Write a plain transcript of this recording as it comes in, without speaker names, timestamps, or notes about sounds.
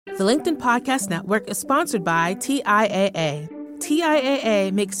The LinkedIn Podcast Network is sponsored by TIAA.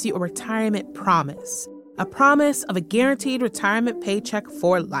 TIAA makes you a retirement promise, a promise of a guaranteed retirement paycheck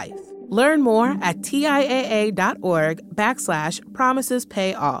for life. Learn more at TIAA.org/promises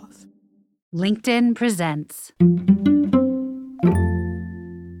pay off. LinkedIn presents.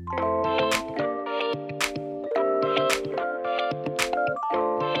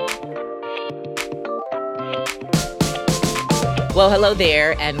 Well, hello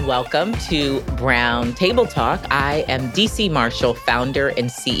there, and welcome to Brown Table Talk. I am DC Marshall, founder and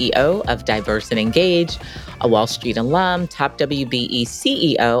CEO of Diverse and Engage, a Wall Street alum, top WBE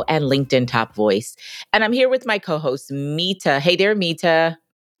CEO, and LinkedIn top voice. And I'm here with my co-host, Mita. Hey there, Mita.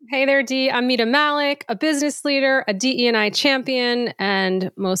 Hey there, Dee. I'm Mita Malik, a business leader, a DE&I champion,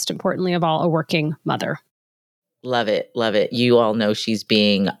 and most importantly of all, a working mother. Love it. Love it. You all know she's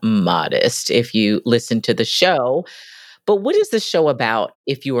being modest if you listen to the show. But what is the show about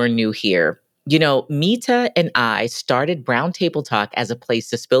if you are new here? You know, Mita and I started Brown Table Talk as a place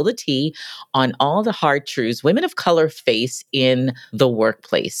to spill the tea on all the hard truths women of color face in the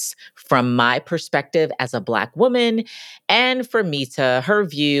workplace. From my perspective as a Black woman, and for Mita, her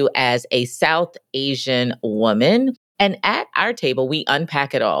view as a South Asian woman. And at our table, we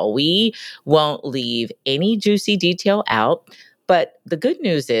unpack it all. We won't leave any juicy detail out. But the good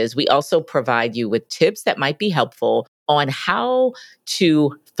news is we also provide you with tips that might be helpful on how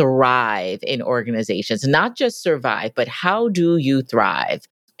to thrive in organizations, not just survive, but how do you thrive?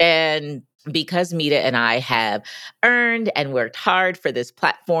 And because Mita and I have earned and worked hard for this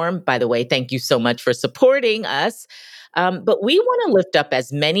platform, by the way, thank you so much for supporting us. But we want to lift up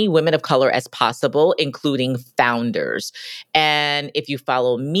as many women of color as possible, including founders. And if you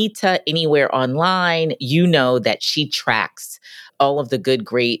follow Mita anywhere online, you know that she tracks all of the good,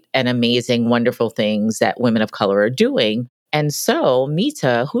 great, and amazing, wonderful things that women of color are doing. And so,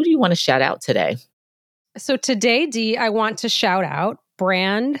 Mita, who do you want to shout out today? So today, Dee, I want to shout out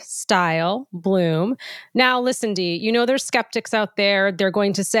Brand Style Bloom. Now, listen, Dee, you know there's skeptics out there. They're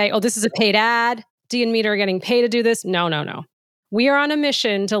going to say, oh, this is a paid ad. Dee and Mita are getting paid to do this. No. We are on a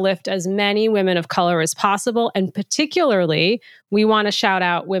mission to lift as many women of color as possible. And particularly, we want to shout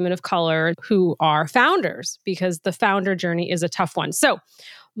out women of color who are founders, because the founder journey is a tough one. So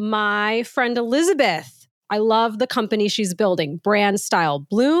my friend Elizabeth, I love the company she's building, Brand Style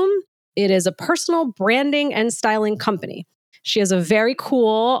Bloom. It is a personal branding and styling company. She has a very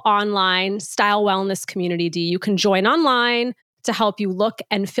cool online style wellness community, Dee. You can join online to help you look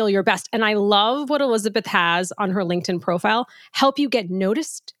and feel your best. And I love what Elizabeth has on her LinkedIn profile, help you get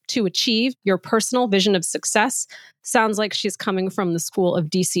noticed to achieve your personal vision of success. Sounds like she's coming from the school of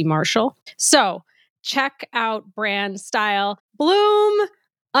DC Marshall. So check out Brand Style Bloom.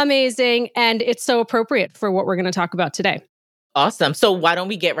 Amazing. And it's so appropriate for what we're going to talk about today. Awesome. So why don't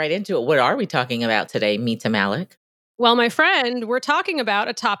we get right into it? What are we talking about today, Mita Malik? Well, my friend, we're talking about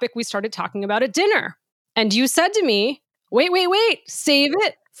a topic we started talking about at dinner. And you said to me, wait, save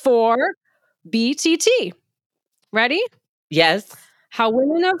it for BTT. Ready? Yes. How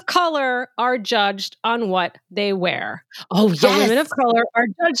women of color are judged on what they wear. Oh, yes. How women of color are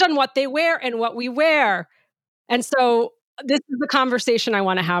judged on what they wear and what we wear. And so this is the conversation I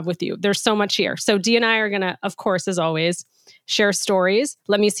want to have with you. There's so much here. So Dee and I are going to, of course, as always, share stories.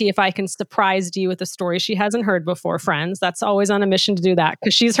 Let me see if I can surprise Dee with a story she hasn't heard before, friends. That's always on a mission to do that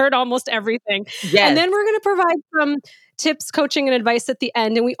because she's heard almost everything. Yes. And then we're going to provide some tips, coaching, and advice at the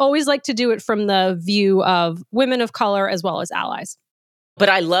end. And we always like to do it from the view of women of color as well as allies. But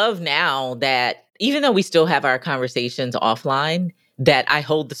I love now that even though we still have our conversations offline, that I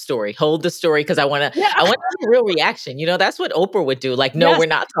hold the story because I want to have a real reaction. You know, that's what Oprah would do. Like, no, Yes. We're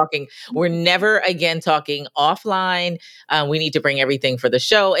not talking. We're never again talking offline. We need to bring everything for the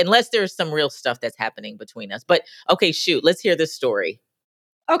show, unless there's some real stuff that's happening between us. But okay, shoot, let's hear this story.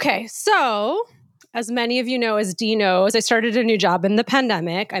 Okay, so as many of you know, as Dee knows, I started a new job in the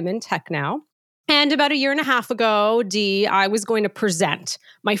pandemic. I'm in tech now. And about a year and a half ago, Dee, I was going to present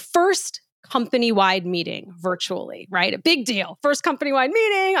my first company-wide meeting virtually, right? A big deal. First company-wide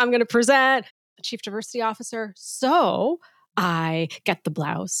meeting, I'm going to present, a chief diversity officer. So I get the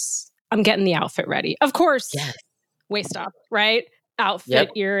blouse. I'm getting the outfit ready. Of course, waist up, right?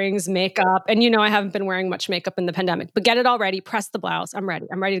 Outfit, earrings, makeup. And you know, I haven't been wearing much makeup in the pandemic, but get it all ready, press the blouse. I'm ready.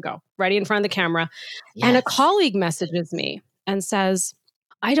 I'm ready to go. Ready in front of the camera. Yes. And a colleague messages me and says,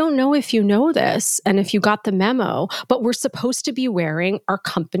 I don't know if you know this and if you got the memo, but we're supposed to be wearing our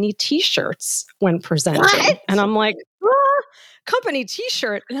company t-shirts when presenting. What? And I'm like, company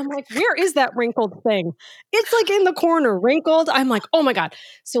t-shirt. And I'm like, where is that wrinkled thing? It's like in the corner, wrinkled. I'm like, oh my God.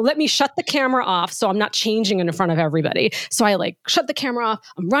 So let me shut the camera off so I'm not changing in front of everybody. So I like shut the camera off.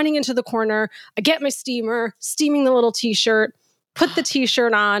 I'm running into the corner. I get my steamer, steaming the little t-shirt, put the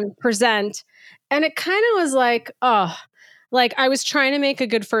t-shirt on, present. And it kind of was like, oh, like I was trying to make a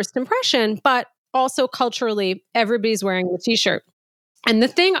good first impression, but also culturally, everybody's wearing the t-shirt. And the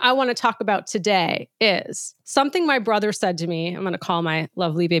thing I want to talk about today is something my brother said to me. I'm going to call my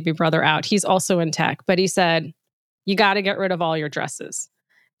lovely baby brother out. He's also in tech, but he said, you got to get rid of all your dresses.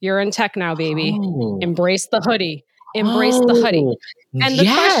 You're in tech now, baby. Oh. Embrace the hoodie. Embrace the hoodie. And the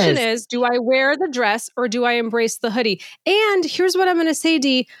question is, do I wear the dress or do I embrace the hoodie? And here's what I'm going to say,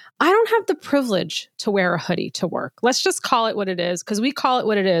 Dee. I don't have the privilege to wear a hoodie to work. Let's just call it what it is, because we call it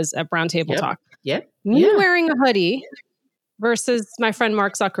what it is at Brown Table Talk. Me wearing a hoodie versus my friend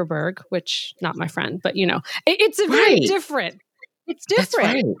Mark Zuckerberg, which not my friend, but it's a very different. It's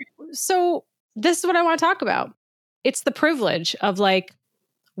different. Right. So this is what I want to talk about. It's the privilege of like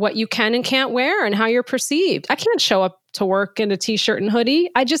what you can and can't wear and how you're perceived. I can't show up to work in a t-shirt and hoodie.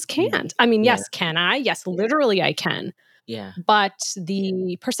 I just can't. I mean, yes, can I? Yes, literally I can. Yeah. But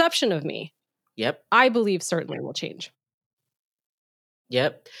the perception of me, I believe certainly will change.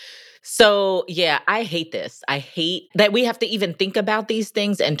 Yep. So yeah, I hate this. I hate that we have to even think about these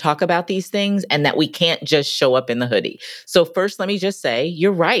things and talk about these things and that we can't just show up in the hoodie. So first, let me just say,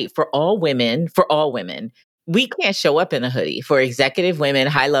 you're right. For all women, we can't show up in a hoodie. For executive women,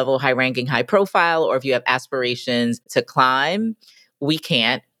 high level, high ranking, high profile, or if you have aspirations to climb, we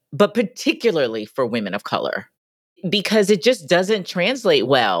can't, but particularly for women of color. Because it just doesn't translate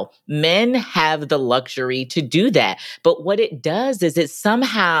well. Men have the luxury to do that. But what it does is it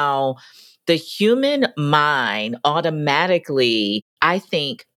somehow, the human mind automatically, I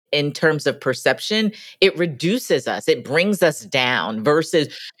think, in terms of perception, it reduces us. It brings us down versus,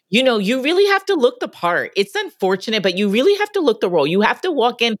 you really have to look the part. It's unfortunate, but you really have to look the role. You have to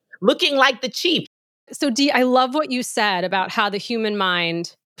walk in looking like the chief. So Dee, I love what you said about how the human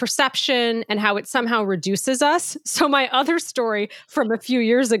mind perception and how it somehow reduces us. So my other story from a few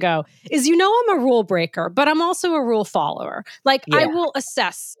years ago is, I'm a rule breaker, but I'm also a rule follower. Like I will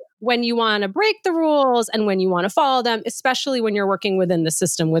assess when you want to break the rules and when you want to follow them, especially when you're working within the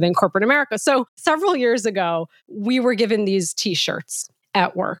system, within corporate America. So several years ago, we were given these t-shirts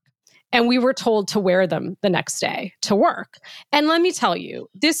at work. And we were told to wear them the next day to work. And let me tell you,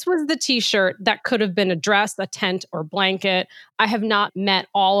 this was the t-shirt that could have been a dress, a tent, or blanket. I have not met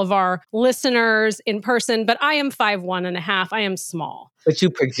all of our listeners in person, but I am 5'1.5". I am small. But you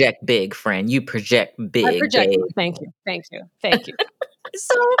project big, friend. You project big. I project. Big. Thank you.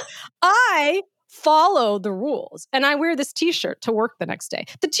 So I follow the rules and I wear this t-shirt to work the next day.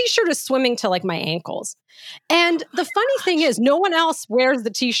 The t-shirt is swimming to like my ankles. And the funny thing is, no one else wears the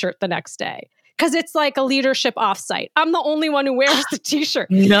t-shirt the next day because it's like a leadership offsite. I'm the only one who wears the t-shirt.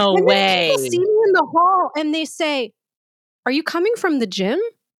 No and way. People see me in the hall and they say, are you coming from the gym?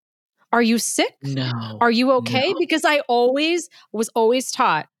 Are you sick? No. Are you okay? No. Because I was always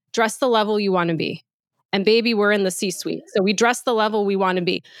taught, dress the level you want to be. And baby, we're in the C-suite. So we dress the level we want to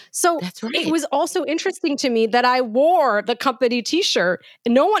be. So That's right. It was also interesting to me that I wore the company t-shirt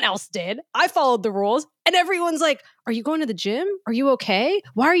and no one else did. I followed the rules and everyone's like, are you going to the gym? Are you okay?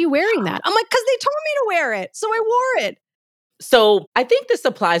 Why are you wearing that? I'm like, because they told me to wear it. So I wore it. So I think this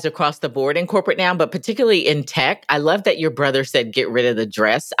applies across the board in corporate now, but particularly in tech. I love that your brother said, get rid of the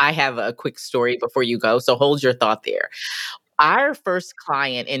dress. I have a quick story before you go. So hold your thought there. Our first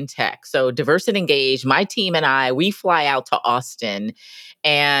client in tech, so Diverse and Engage, my team and I, we fly out to Austin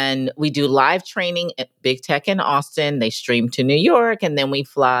and we do live training at Big Tech in Austin. They stream to New York and then we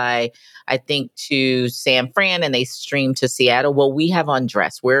fly, I think, to San Fran and they stream to Seattle. Well, we have on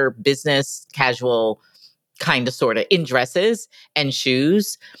dress. We're business casual, kind of sort of in dresses and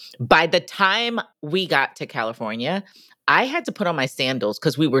shoes. By the time we got to California, I had to put on my sandals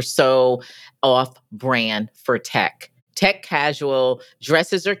because we were so off brand for tech. Tech casual,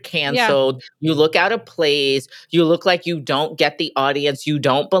 dresses are canceled. Yeah. You look out of place. You look like you don't get the audience. You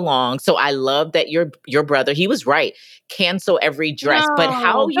don't belong. So I love that your brother, he was right. Cancel every dress. No, but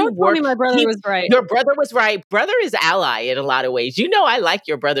how you work. My brother was right. Your brother was right. Brother is ally in a lot of ways. I like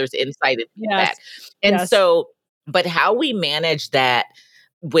your brother's insight and feedback. And so, but how we manage that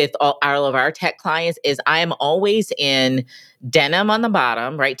with all of our tech clients is I am always in denim on the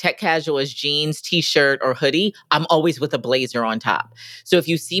bottom, right? Tech casual is jeans, t-shirt, or hoodie. I'm always with a blazer on top. So if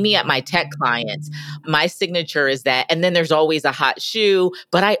you see me at my tech clients, my signature is that. And then there's always a hot shoe,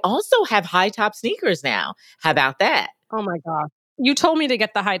 but I also have high top sneakers now. How about that? Oh my God. You told me to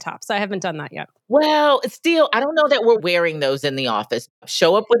get the high tops. I haven't done that yet. Well, it's still, I don't know that we're wearing those in the office.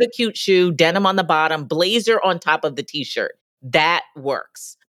 Show up with a cute shoe, denim on the bottom, blazer on top of the t-shirt. That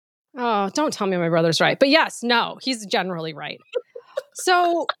works. Oh, don't tell me my brother's right. But yes, no, he's generally right.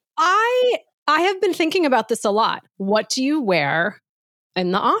 So I have been thinking about this a lot. What do you wear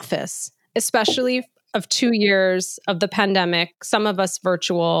in the office, especially of 2 years of the pandemic? Some of us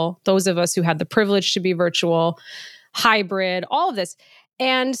virtual, those of us who had the privilege to be virtual, hybrid, all of this.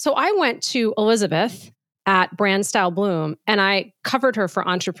 And so I went to Elizabeth at Brand Style Bloom and I covered her for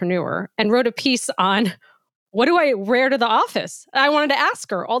Entrepreneur and wrote a piece on what do I wear to the office? I wanted to ask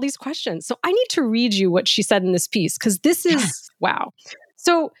her all these questions. So I need to read you what she said in this piece because this is wow.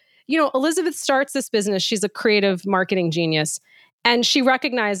 So, Elizabeth starts this business. She's a creative marketing genius. And she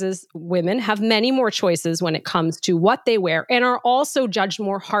recognizes women have many more choices when it comes to what they wear and are also judged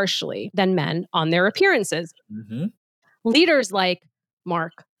more harshly than men on their appearances. Mm-hmm. Leaders like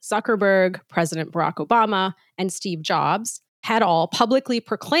Mark Zuckerberg, President Barack Obama, and Steve Jobs had all publicly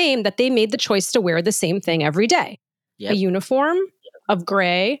proclaimed that they made the choice to wear the same thing every day. Yep. A uniform of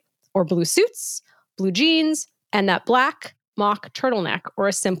gray or blue suits, blue jeans, and that black mock turtleneck or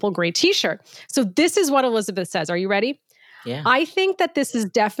a simple gray t-shirt. So this is what Elizabeth says. Are you ready? Yeah. I think that this is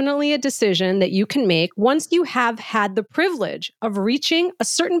definitely a decision that you can make once you have had the privilege of reaching a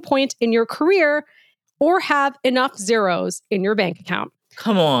certain point in your career or have enough zeros in your bank account.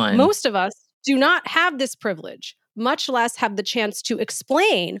 Come on. Most of us do not have this privilege, much less have the chance to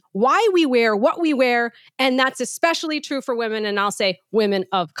explain why we wear what we wear. And that's especially true for women. And I'll say women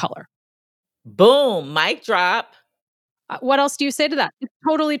of color. Boom, mic drop. What else do you say to that? It's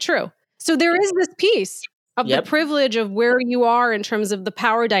totally true. So there is this piece of the privilege of where you are in terms of the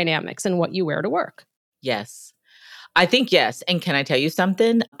power dynamics and what you wear to work. Yes. I think yes. And can I tell you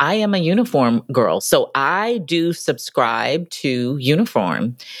something? I am a uniform girl. So I do subscribe to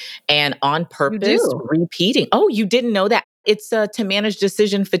uniform and on purpose repeating. Oh, you didn't know that? It's to manage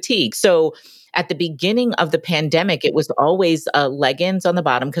decision fatigue. So at the beginning of the pandemic, it was always leggings on the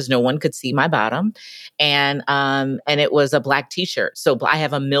bottom because no one could see my bottom. And it was a black t-shirt. So I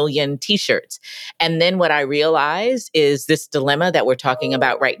have 1 million t-shirts. And then what I realized is this dilemma that we're talking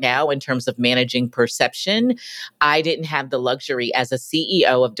about right now in terms of managing perception. I didn't have the luxury as a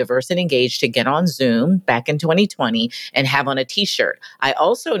CEO of Diverse and Engaged to get on Zoom back in 2020 and have on a t-shirt. I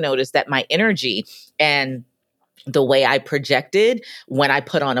also noticed that my energy and the way I projected when I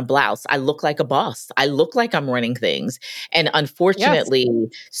put on a blouse, I look like a boss. I look like I'm running things. And unfortunately,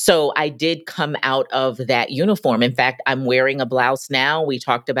 so I did come out of that uniform. In fact, I'm wearing a blouse now. We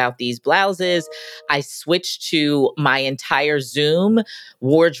talked about these blouses. I switched to my entire Zoom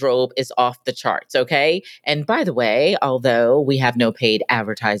wardrobe is off the charts. Okay. And by the way, although we have no paid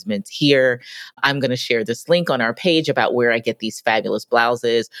advertisements here, I'm going to share this link on our page about where I get these fabulous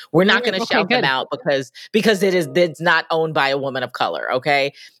blouses. We're not going to shout them out because it's not owned by a woman of color,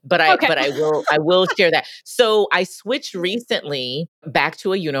 okay? But I will share that. So I switched recently back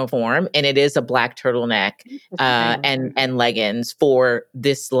to a uniform, and it is a black turtleneck and leggings for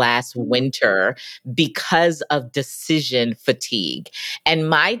this last winter because of decision fatigue. And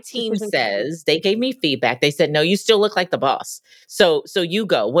my team says they gave me feedback. They said, "No, you still look like the boss." So you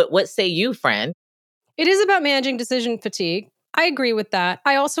go. What say you, friend? It is about managing decision fatigue. I agree with that.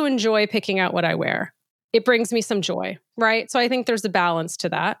 I also enjoy picking out what I wear. It brings me some joy, right? So I think there's a balance to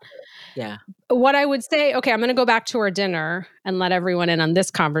that. Yeah. What I would say, okay, I'm going to go back to our dinner and let everyone in on this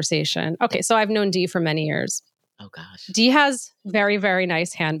conversation. Okay, so I've known Dee for many years. Oh, gosh. Dee has very, very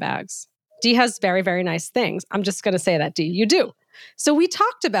nice handbags. Dee has very, very nice things. I'm just going to say that, Dee, you do. So we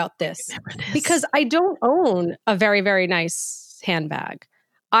talked about this because I don't own a very, very nice handbag.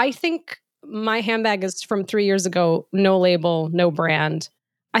 I think my handbag is from 3 years ago, no label, no brand.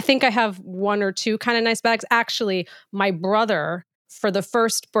 I think I have 1 or 2 kind of nice bags. Actually, my brother, for the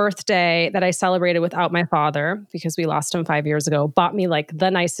first birthday that I celebrated without my father, because we lost him 5 years ago, bought me like the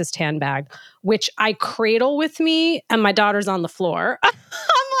nicest handbag, which I cradle with me and my daughter's on the floor. I'm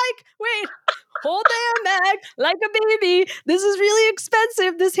like, wait, hold the handbag like a baby. This is really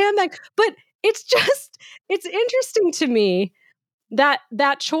expensive, this handbag. But it's interesting to me that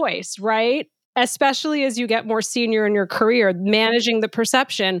choice, right? Especially as you get more senior in your career, managing the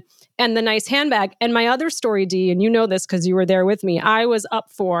perception and the nice handbag. And my other story, Dee, and you know this because you were there with me, I was up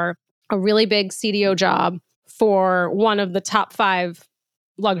for a really big CDO job for one of the top 5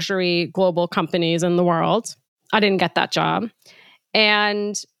 luxury global companies in the world. I didn't get that job.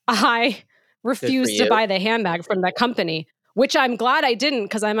 And I refused to buy the handbag from that company, which I'm glad I didn't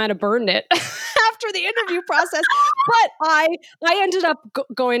because I might have burned it after after the interview process. But I ended up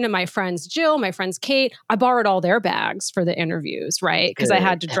going to my friends Jill, my friends Kate. I borrowed all their bags for the interviews, right? Because I Good.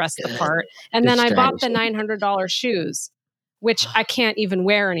 had to That's dress the good. part. And Good then I bought the strategy. $900 shoes, which I can't even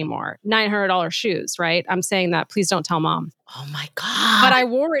wear anymore. $900 shoes, right? I'm saying that. Please don't tell mom. Oh my But God. I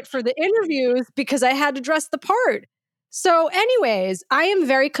wore it for the interviews because I had to dress the part. So anyways, I am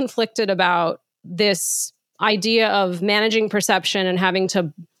very conflicted about this idea of managing perception and having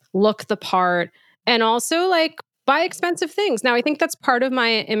to look the part and also like buy expensive things. Now, I think that's part of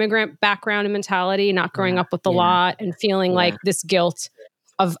my immigrant background and mentality, not growing Yeah. up with a Yeah. lot and feeling Yeah. like this guilt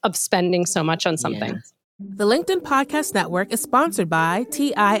of spending so much on Yeah. something. The LinkedIn Podcast Network is sponsored by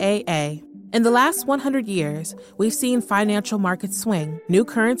TIAA. In the last 100 years, we've seen financial markets swing, new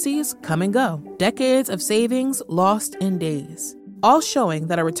currencies come and go, decades of savings lost in days, all showing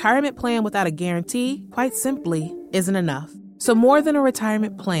that a retirement plan without a guarantee, quite simply, isn't enough. So more than a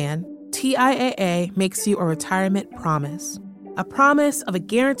retirement plan, TIAA makes you a retirement promise. A promise of a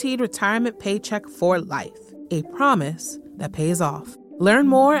guaranteed retirement paycheck for life. A promise that pays off. Learn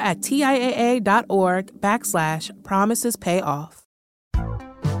more at TIAA.org/promisespayoff.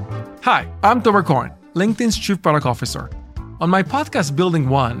 Hi, I'm Tomer Cohen, LinkedIn's Chief Product Officer. On my podcast, Building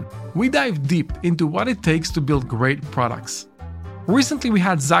One, we dive deep into what it takes to build great products. Recently, we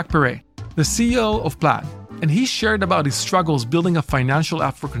had Zach Perret, the CEO of Plaid, and he shared about his struggles building a financial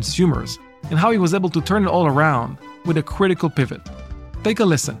app for consumers and how he was able to turn it all around with a critical pivot. Take a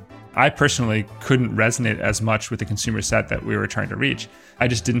listen. I personally couldn't resonate as much with the consumer set that we were trying to reach. I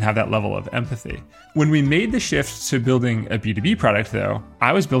just didn't have that level of empathy. When we made the shift to building a B2B product, though,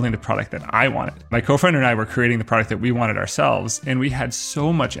 I was building the product that I wanted. My co-founder and I were creating the product that we wanted ourselves, and we had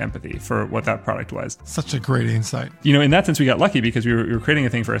so much empathy for what that product was. Such a great insight. You know, in that sense, we got lucky because we were creating a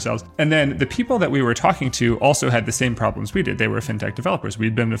thing for ourselves. And then the people that we were talking to also had the same problems we did. They were fintech developers.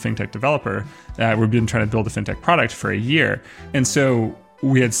 We'd been a fintech developer. We've been trying to build a fintech product for a year. And so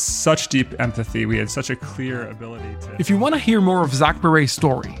we had such deep empathy. We had such a clear ability to... If you want to hear more of Zach Perret's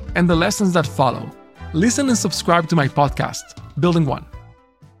story and the lessons that follow, listen and subscribe to my podcast, Building One.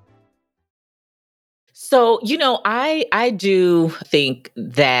 So, I do think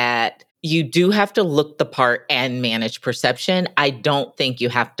that you do have to look the part and manage perception. I don't think you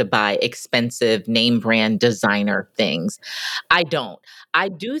have to buy expensive name brand designer things. I don't. I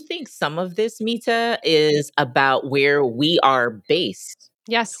do think some of this, Mita, is about where we are based.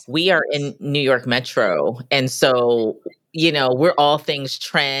 Yes. We are in New York Metro. And so, we're all things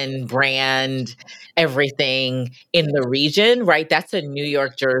trend, brand, everything in the region, right? That's a New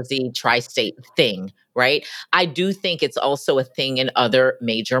York, Jersey, tri-state thing, right? I do think it's also a thing in other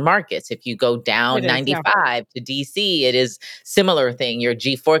major markets. If you go down 95 to DC, it is similar thing. You're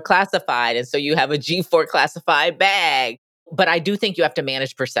G4 classified. And so you have a G4 classified bag. But I do think you have to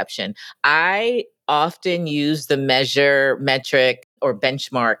manage perception. I often use the metric or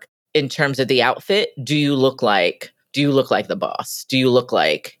benchmark in terms of the outfit. Do you look like the boss? Do you look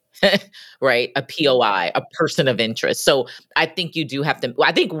like, right, a POI, a person of interest? So I think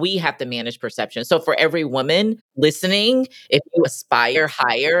we have to manage perception. So for every woman listening, if you aspire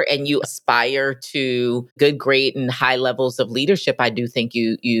higher and you aspire to good, great, and high levels of leadership, I do think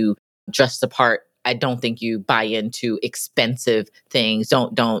you dress the part. I don't think you buy into expensive things.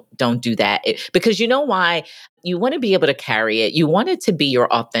 Don't do that. Because you know why? You want to be able to carry it. You want it to be your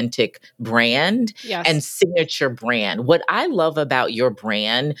authentic brand and signature brand. What I love about your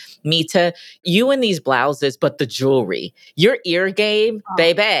brand, Mita, you in these blouses, but the jewelry, your ear game,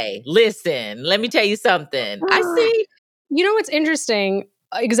 baby. Listen, let me tell you something. I see. You know what's interesting?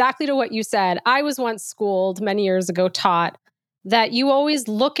 Exactly to what you said. I was once schooled many years ago, taught that you always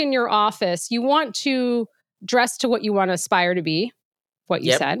look in your office. You want to dress to what you want to aspire to be, what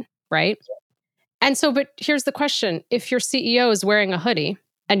you said, right? And so, but here's the question. If your CEO is wearing a hoodie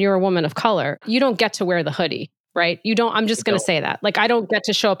and you're a woman of color, you don't get to wear the hoodie, right? I'm just going to say that. Like, I don't get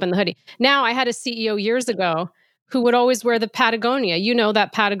to show up in the hoodie. Now, I had a CEO years ago who would always wear the Patagonia. You know,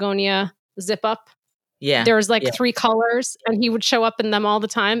 that Patagonia zip up? Yeah. There was like 3 colors and he would show up in them all the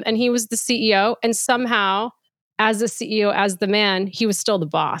time. And he was the CEO. And somehow, as the CEO, as the man, he was still the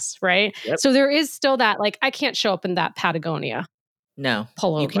boss, right? Yep. So there is still that, like, I can't show up in that Patagonia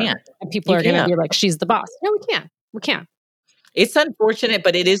pullover. You can't. And people are going to be like, she's the boss. No, we can't. It's unfortunate,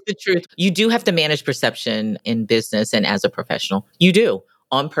 but it is the truth. You do have to manage perception in business and as a professional. You do,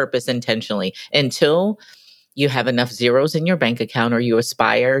 on purpose, intentionally, until you have enough zeros in your bank account or you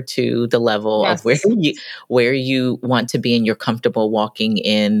aspire to the level of where you want to be and you're comfortable walking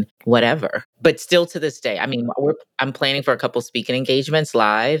in whatever. But still to this day, I mean, I'm planning for a couple speaking engagements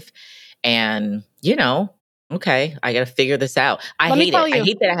live and, Okay, I got to figure this out. I Let me hate tell it. I you.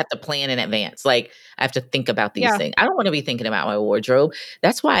 hate that I have to plan in advance. Like I have to think about these Yeah. things. I don't want to be thinking about my wardrobe.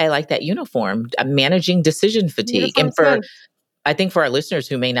 That's why I like that uniform. I'm managing decision fatigue. And Uniform's good. I think for our listeners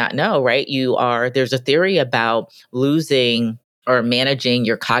who may not know, right? There's a theory about losing or managing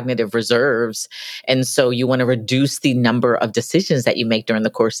your cognitive reserves. And so you want to reduce the number of decisions that you make during the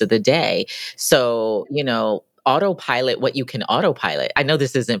course of the day. So, autopilot what you can autopilot. I know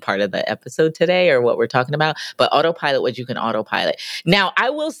this isn't part of the episode today or what we're talking about, but autopilot what you can autopilot. Now, I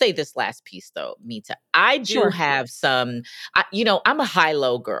will say this last piece though, Mita. I do Sure. have I'm a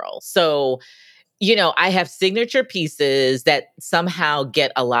high-low girl. So I have signature pieces that somehow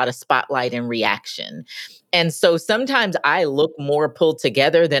get a lot of spotlight and reaction. And so sometimes I look more pulled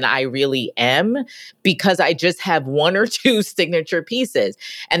together than I really am because I just have one or two signature pieces.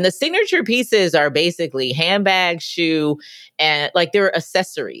 And the signature pieces are basically handbag, shoe, and like they're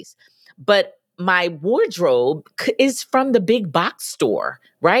accessories. But my wardrobe is from the big box store,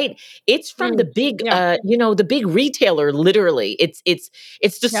 right? It's from the big, Yeah. the big retailer. Literally, it's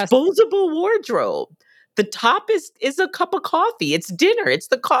Yes. disposable wardrobe. The top is a cup of coffee. It's dinner. It's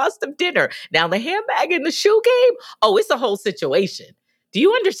the cost of dinner. Now the handbag and the shoe game. Oh, it's a whole situation. Do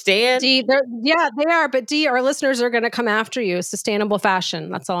you understand? D, yeah, they are. But D, our listeners are going to come after you. Sustainable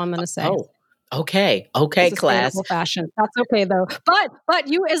fashion. That's all I'm going to say. Oh, okay, class. Sustainable fashion. That's okay though. But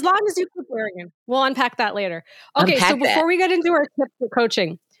you, as long as you keep wearing them, we'll unpack that later. Okay, so Unpack that. before we get into our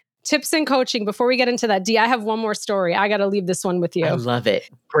tips and coaching, before we get into that, D, I have one more story. I got to leave this one with you. I love it.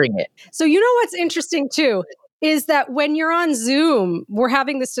 Bring it. So you know what's interesting too is that when you're on Zoom, we're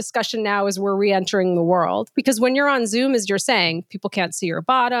having this discussion now as we're re-entering the world, because when you're on Zoom, as you're saying, people can't see your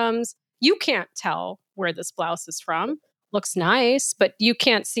bottoms. You can't tell where this blouse is from. Looks nice, but you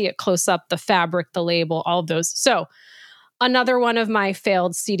can't see it close up, the fabric, the label, all of those. So another one of my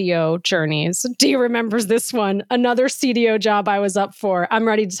failed CDO journeys. D remembers this one. Another CDO job I was up for. I'm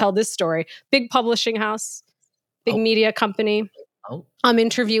ready to tell this story. Big publishing house, big media company. Oh. I'm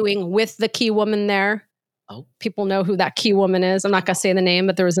interviewing with the key woman there. Oh. People know who that key woman is. I'm not going to say the name,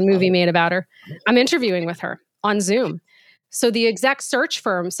 but there was a movie made about her. I'm interviewing with her on Zoom. So the exec search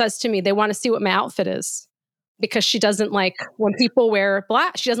firm says to me, they want to see what my outfit is because she doesn't like when people wear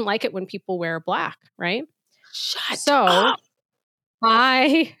black. She doesn't like it when people wear black, right? Shut up.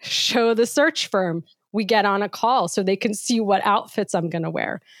 I show the search firm. We get on a call so they can see what outfits I'm going to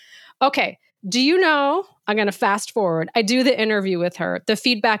wear. Okay. Do you know, I'm going to fast forward. I do the interview with her. The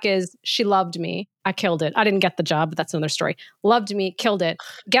feedback is she loved me. I killed it. I didn't get the job, but that's another story. Loved me, killed it.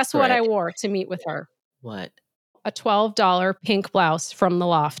 Guess what I wore to meet with her? What? A $12 pink blouse from the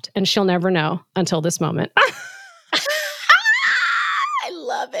Loft. And she'll never know until this moment. I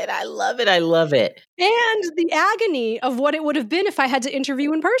love it. I love it. I love it. And the agony of what it would have been if I had to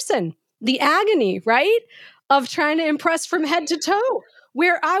interview in person. The agony, right? Of trying to impress from head to toe.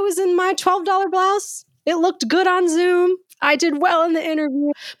 Where I was in my $12 blouse. It looked good on Zoom. I did well in the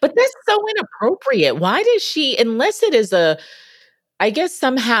interview. But that's so inappropriate. Why does she, unless it is I guess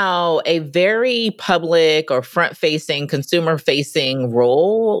somehow a very public or front-facing, consumer-facing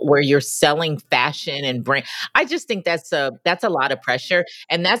role where you're selling fashion and brand. I just think that's a lot of pressure,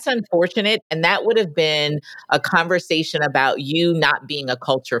 and that's unfortunate. And that would have been a conversation about you not being a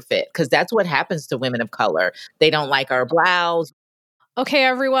culture fit, because that's what happens to women of color. They don't like our blouse. Okay,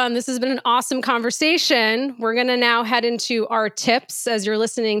 everyone, this has been an awesome conversation. We're going to now head into our tips as you're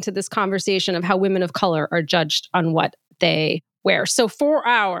listening to this conversation of how women of color are judged on what they wear. So for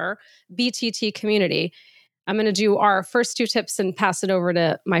our BTT community, I'm going to do our first two tips and pass it over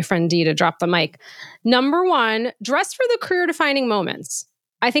to my friend Dee to drop the mic. Number one, dress for the career-defining moments.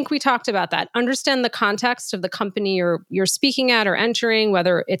 I think we talked about that. Understand the context of the company you're speaking at or entering,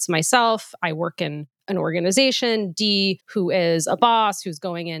 whether it's myself, I work in an organization, D, who is a boss, who's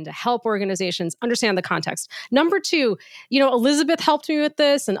going in to help organizations, understand the context. Number two, Elizabeth helped me with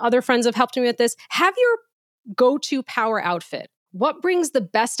this and other friends have helped me with this. Have your go-to power outfit. What brings the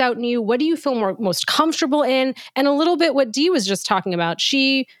best out in you? What do you feel most comfortable in? And a little bit what Dee was just talking about.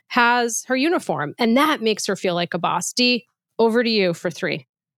 She has her uniform and that makes her feel like a boss. Dee, over to you for 3.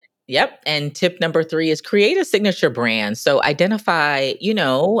 Yep. And tip number 3 is create a signature brand. So identify,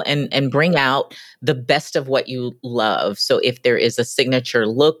 and bring out the best of what you love. So if there is a signature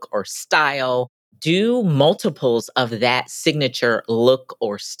look or style, do multiples of that signature look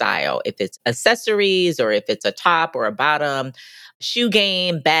or style. If it's accessories or if it's a top or a bottom, shoe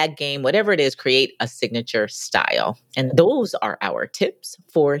game, bag game, whatever it is, create a signature style. And those are our tips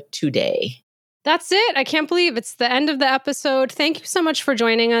for today. That's it. I can't believe it's the end of the episode. Thank you so much for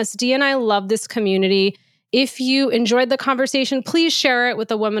joining us. Dee and I love this community. If you enjoyed the conversation, please share it with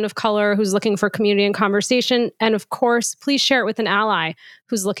a woman of color who's looking for community and conversation. And of course, please share it with an ally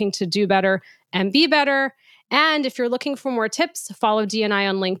who's looking to do better and be better. And if you're looking for more tips, follow Dee and I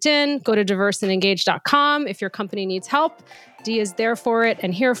on LinkedIn. Go to diverseandengaged.com. If your company needs help, Dee is there for it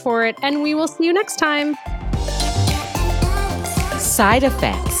and here for it. And we will see you next time. Side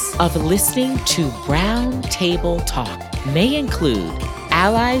effects of listening to Brown Table Talk may include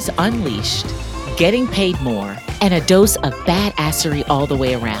allies unleashed, getting paid more, and a dose of badassery all the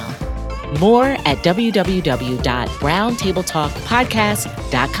way around. More at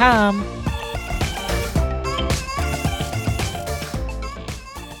www.browntabletalkpodcast.com.